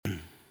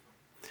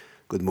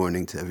Good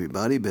morning to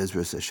everybody.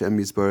 Bezras Hashem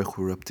Yisbarach.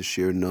 We're up to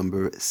shir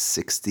number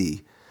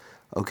 60.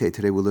 Okay,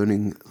 today we're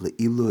learning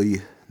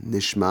Le'ilui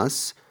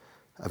Nishmas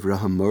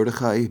Avraham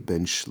Mordechai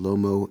ben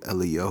Shlomo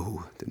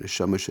Eliyahu. The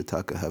Neshama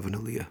Shetaka Havan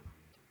Aliyah.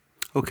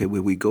 Okay,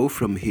 where we go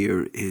from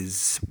here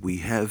is we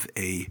have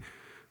a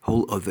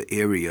whole other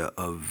area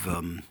of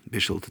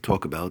Bishul to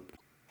talk about.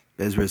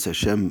 Bezras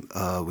Hashem,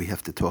 we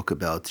have to talk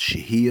about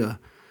Shehiyah,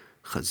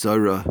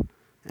 Chazara,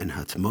 and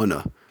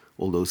Hatmona.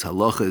 All those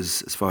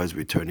halachas as far as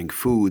returning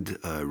food,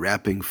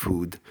 wrapping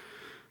food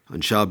on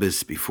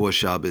Shabbos, before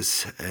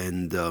Shabbos,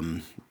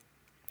 and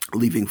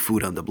leaving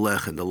food on the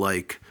blech and the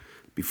like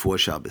before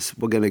Shabbos.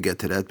 We're going to get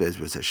to that,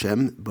 Bezras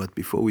Hashem, but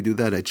before we do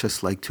that, I'd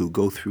just like to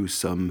go through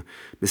some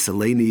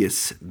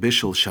miscellaneous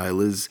bishul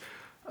shilas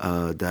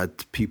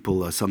that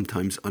people are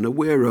sometimes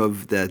unaware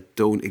of that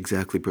don't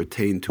exactly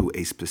pertain to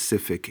a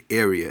specific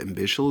area in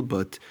bishul,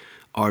 but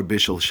are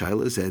bishul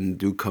shilas and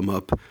do come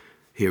up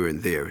here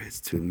and there. It's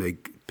to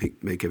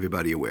make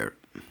everybody aware.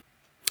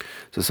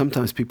 So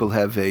sometimes people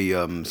have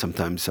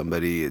sometimes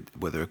somebody,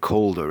 whether a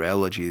cold or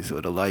allergies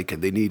or the like,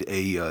 and they need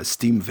a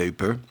steam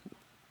vaporizer.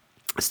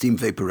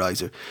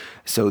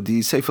 So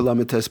the Sefer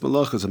Lametes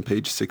Malachas on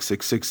page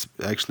 666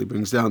 actually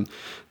brings down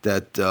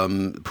that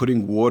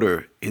putting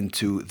water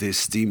into this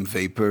steam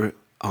vapor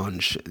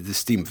the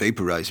steam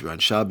vaporizer on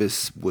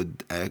Shabbos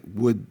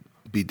would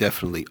be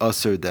definitely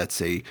usher.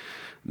 That's a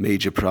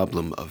major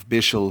problem of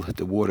bishul.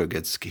 The water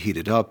gets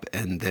heated up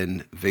and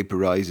then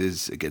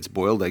vaporizes. It gets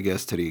boiled, I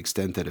guess, to the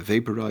extent that it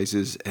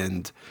vaporizes,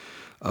 and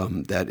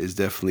that is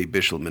definitely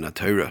bishul min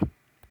haTorah.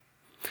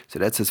 So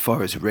that's as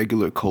far as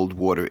regular cold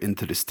water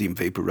into the steam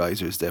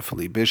vaporizer is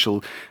definitely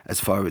bishul.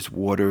 As far as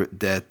water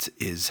that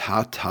is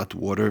hot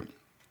water,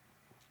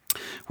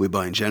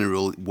 whereby in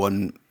general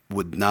one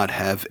would not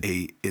have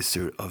a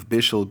isser of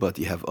bishul, but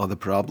you have other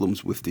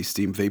problems with the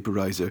steam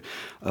vaporizer.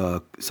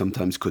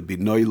 Sometimes could be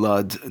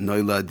noilad,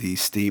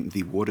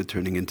 the water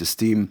turning into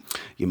steam.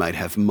 You might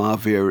have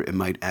mavir, it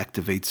might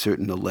activate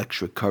certain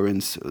electric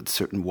currents,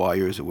 certain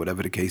wires, or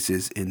whatever the case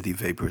is in the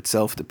vapor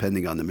itself,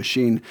 depending on the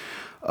machine.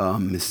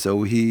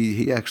 So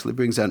he actually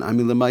brings down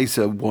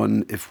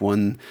Amilamaisa, if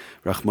one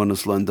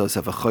Rachmanos Lan does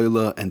have a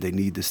choila and they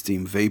need the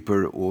steam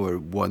vapor, or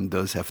one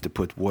does have to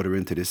put water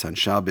into this on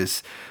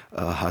Shabbos,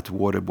 hot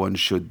water, one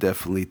should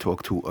definitely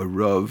talk to a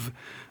Rav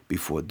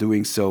before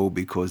doing so,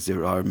 because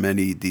there are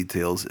many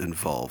details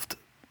involved.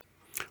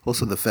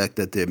 Also the fact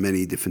that there are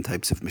many different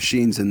types of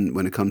machines, and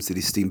when it comes to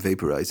these steam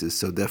vaporizers,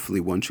 so definitely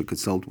one should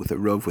consult with a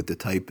Rav with the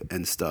type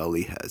and style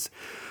he has.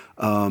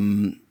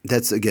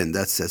 That's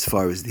as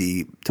far as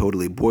the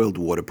totally boiled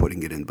water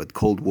putting it in, but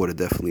cold water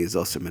definitely is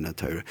also min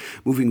haTorah.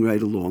 Moving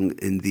right along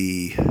in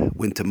the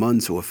winter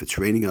months, or if it's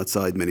raining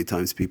outside, many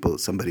times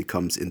somebody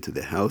comes into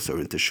the house or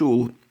into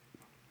shul,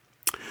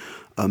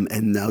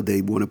 and now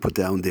they want to put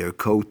down their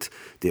coat,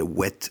 their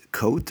wet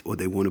coat, or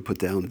they want to put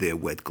down their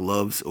wet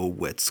gloves or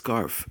wet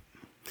scarf.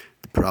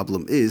 The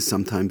problem is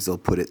sometimes they'll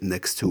put it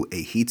next to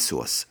a heat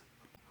source.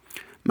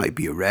 Might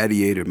be a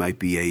radiator, might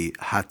be a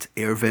hot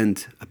air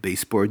vent, a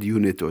baseboard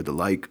unit, or the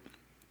like.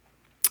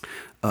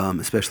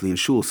 Especially in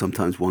shul,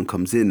 sometimes one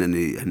comes in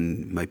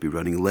and might be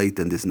running late,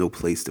 and there's no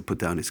place to put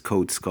down his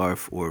coat,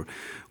 scarf, or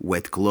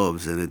wet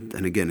gloves,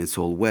 and again, it's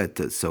all wet.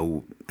 And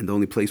the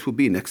only place will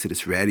be next to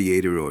this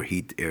radiator or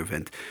heat air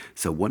vent.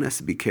 So one has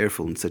to be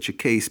careful in such a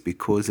case,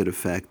 because of the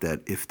fact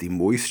that if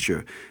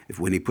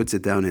when he puts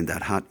it down in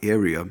that hot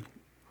area,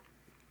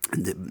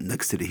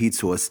 next to the heat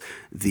source,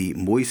 the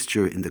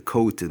moisture in the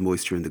coat, the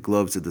moisture in the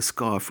gloves, or the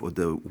scarf, or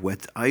the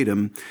wet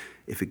item,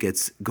 if it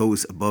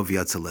goes above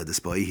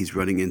Yatzaledisbai, he's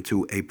running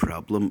into a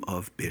problem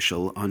of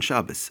bishul on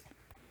Shabbos.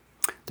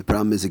 The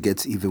problem is it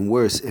gets even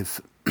worse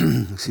if,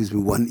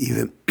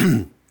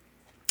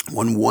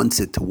 one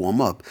wants it to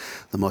warm up.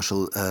 The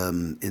marshal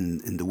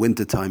in the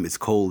winter time it's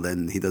cold,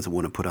 and he doesn't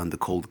want to put on the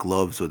cold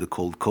gloves or the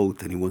cold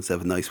coat, and he wants to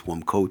have a nice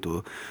warm coat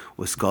or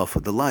scarf or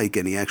the like,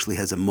 and he actually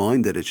has a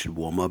mind that it should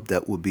warm up.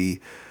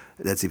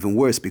 That's even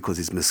worse, because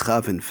he's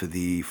mischaven for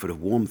the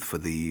warmth, for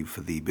the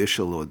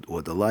bishul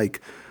or the like.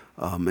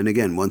 And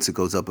again, once it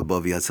goes up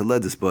above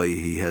Yatzaledisbai,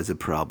 he has a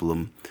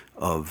problem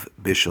of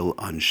bishul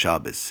on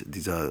Shabbos.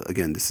 This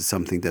is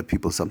something that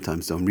people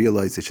sometimes don't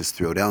realize. They just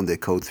throw down their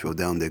coat, throw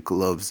down their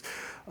gloves,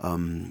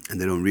 and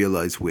they don't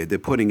realize where they're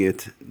putting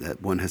it.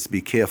 That one has to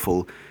be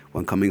careful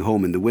when coming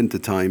home in the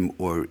wintertime,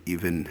 or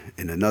even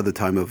in another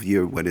time of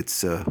year when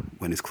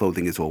his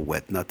clothing is all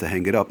wet, not to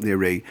hang it up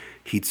near a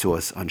heat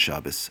source on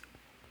Shabbos.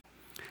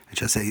 And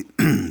just a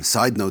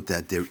side note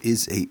that there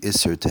is a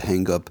isser to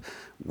hang up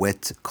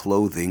wet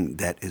clothing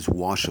that is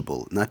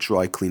washable, not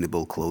dry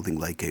cleanable clothing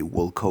like a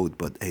wool coat,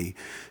 but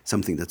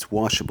something that's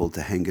washable,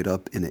 to hang it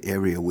up in an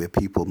area where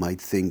people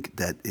might think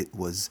that it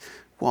was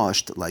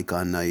washed, like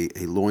on a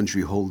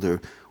laundry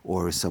holder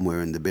or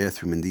somewhere in the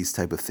bathroom, and these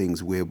type of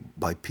things,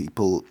 whereby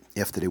people,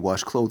 after they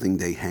wash clothing,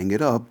 they hang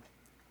it up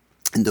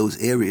in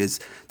those areas,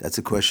 that's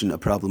a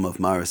problem of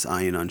maris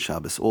ayin on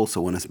Shabbos.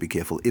 Also, one has to be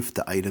careful if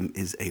the item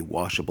is a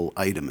washable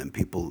item and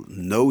people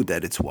know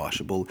that it's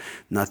washable,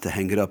 not to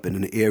hang it up in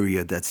an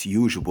area that's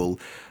usual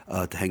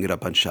to hang it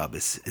up on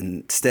Shabbos.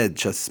 Instead,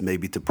 just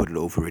maybe to put it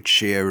over a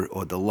chair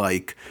or the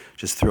like,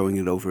 just throwing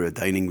it over a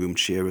dining room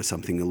chair or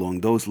something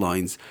along those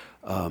lines,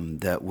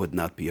 that would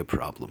not be a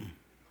problem.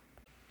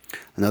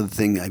 Another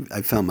thing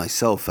I found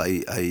myself,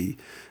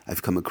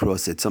 I've come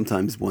across it.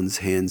 Sometimes one's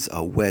hands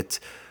are wet.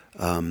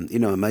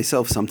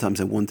 Myself,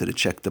 sometimes I wanted to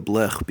check the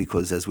blech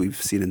because, as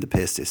we've seen in the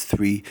past,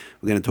 we're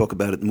going to talk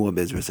about it more,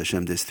 Bezras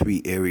Hashem, there's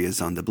 3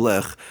 areas on the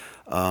blech,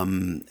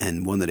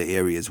 and one of the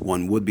areas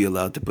one would be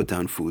allowed to put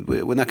down food.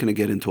 We're not going to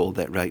get into all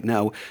that right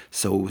now.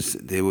 So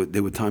there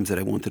were times that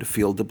I wanted to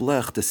feel the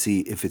blech to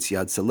see if it's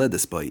Yad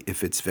Saledis by,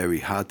 if it's very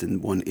hot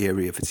in one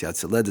area, if it's Yad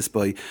Saledis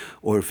by,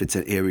 or if it's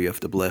an area of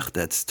the blech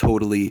that's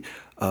totally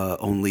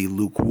only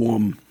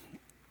lukewarm,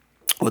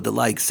 or the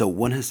like. So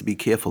one has to be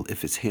careful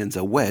if his hands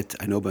are wet.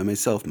 I know by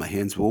myself, my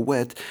hands were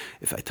wet.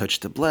 If I touch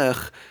the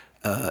blech,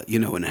 and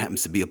it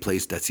happens to be a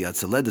place that's Yad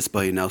Saledis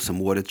by, now some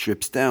water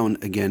drips down,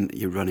 again,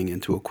 you're running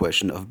into a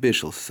question of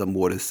bishul. Some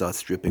water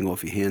starts dripping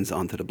off your hands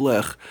onto the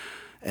blech,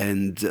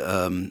 and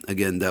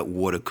again, that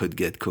water could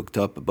get cooked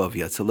up above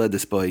Yad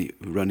Saledis by,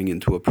 running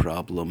into a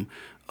problem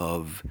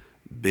of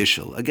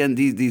bishul. Again,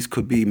 these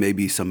could be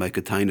maybe some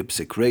ekataina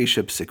psik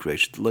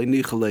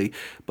reisha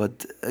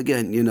but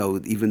again,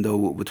 even though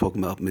we're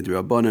talking about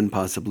midrabanan,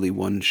 possibly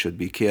one should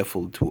be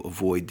careful to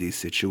avoid these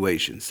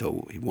situations.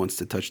 So he wants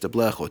to touch the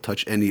blech or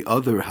touch any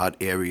other hot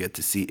area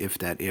to see if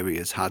that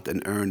area is hot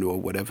and earned or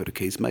whatever the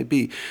case might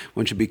be.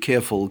 One should be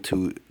careful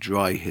to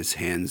dry his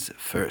hands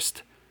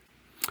first.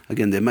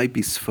 Again, there might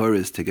be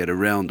sfaras to get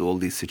around all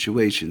these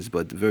situations,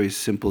 but a very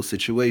simple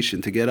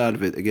situation to get out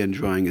of it, again,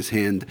 drying his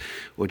hand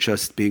or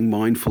just being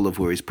mindful of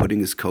where he's putting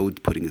his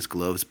coat, putting his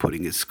gloves,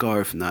 putting his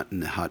scarf, not in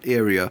the hot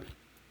area,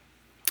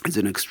 is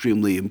an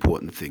extremely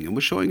important thing. And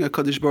we're showing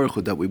HaKadosh Baruch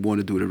Hu that we want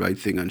to do the right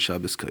thing on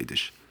Shabbos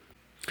Kodesh.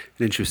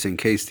 An interesting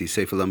case, the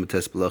Sefer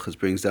Lamites Balachas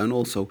brings down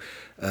also,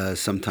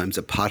 sometimes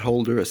a pot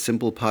holder, a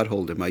simple pot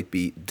holder, might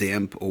be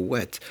damp or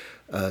wet.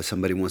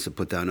 Somebody wants to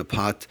put down a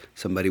pot,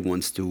 somebody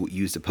wants to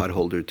use the pot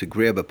holder to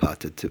grab a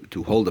pot,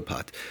 to hold a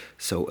pot.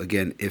 So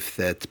again, if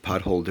that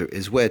pot holder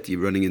is wet,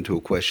 you're running into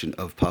a question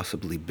of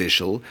possibly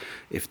bishul,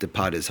 if the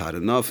pot is hot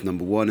enough,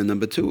 number one, and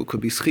number two, it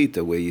could be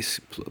schita, where you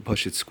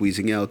push it,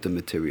 squeezing out the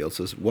material.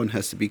 So one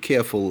has to be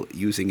careful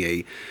using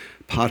a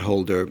pot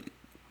holder,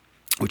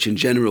 which in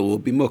general will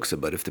be muksa,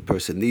 but if the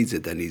person needs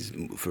it, then he's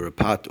for a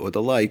pot or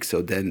the like,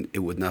 so then it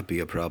would not be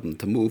a problem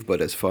to move.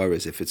 But as far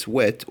as if it's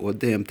wet or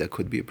damp, that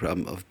could be a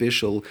problem of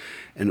bishul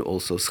and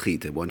also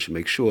schita. One should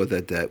make sure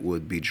that that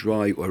would be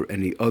dry, or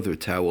any other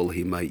towel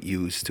he might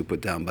use to put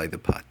down by the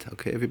pot.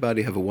 Okay,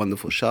 everybody have a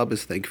wonderful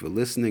Shabbos. Thank you for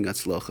listening.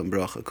 Atzlach and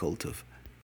bracha kol tov.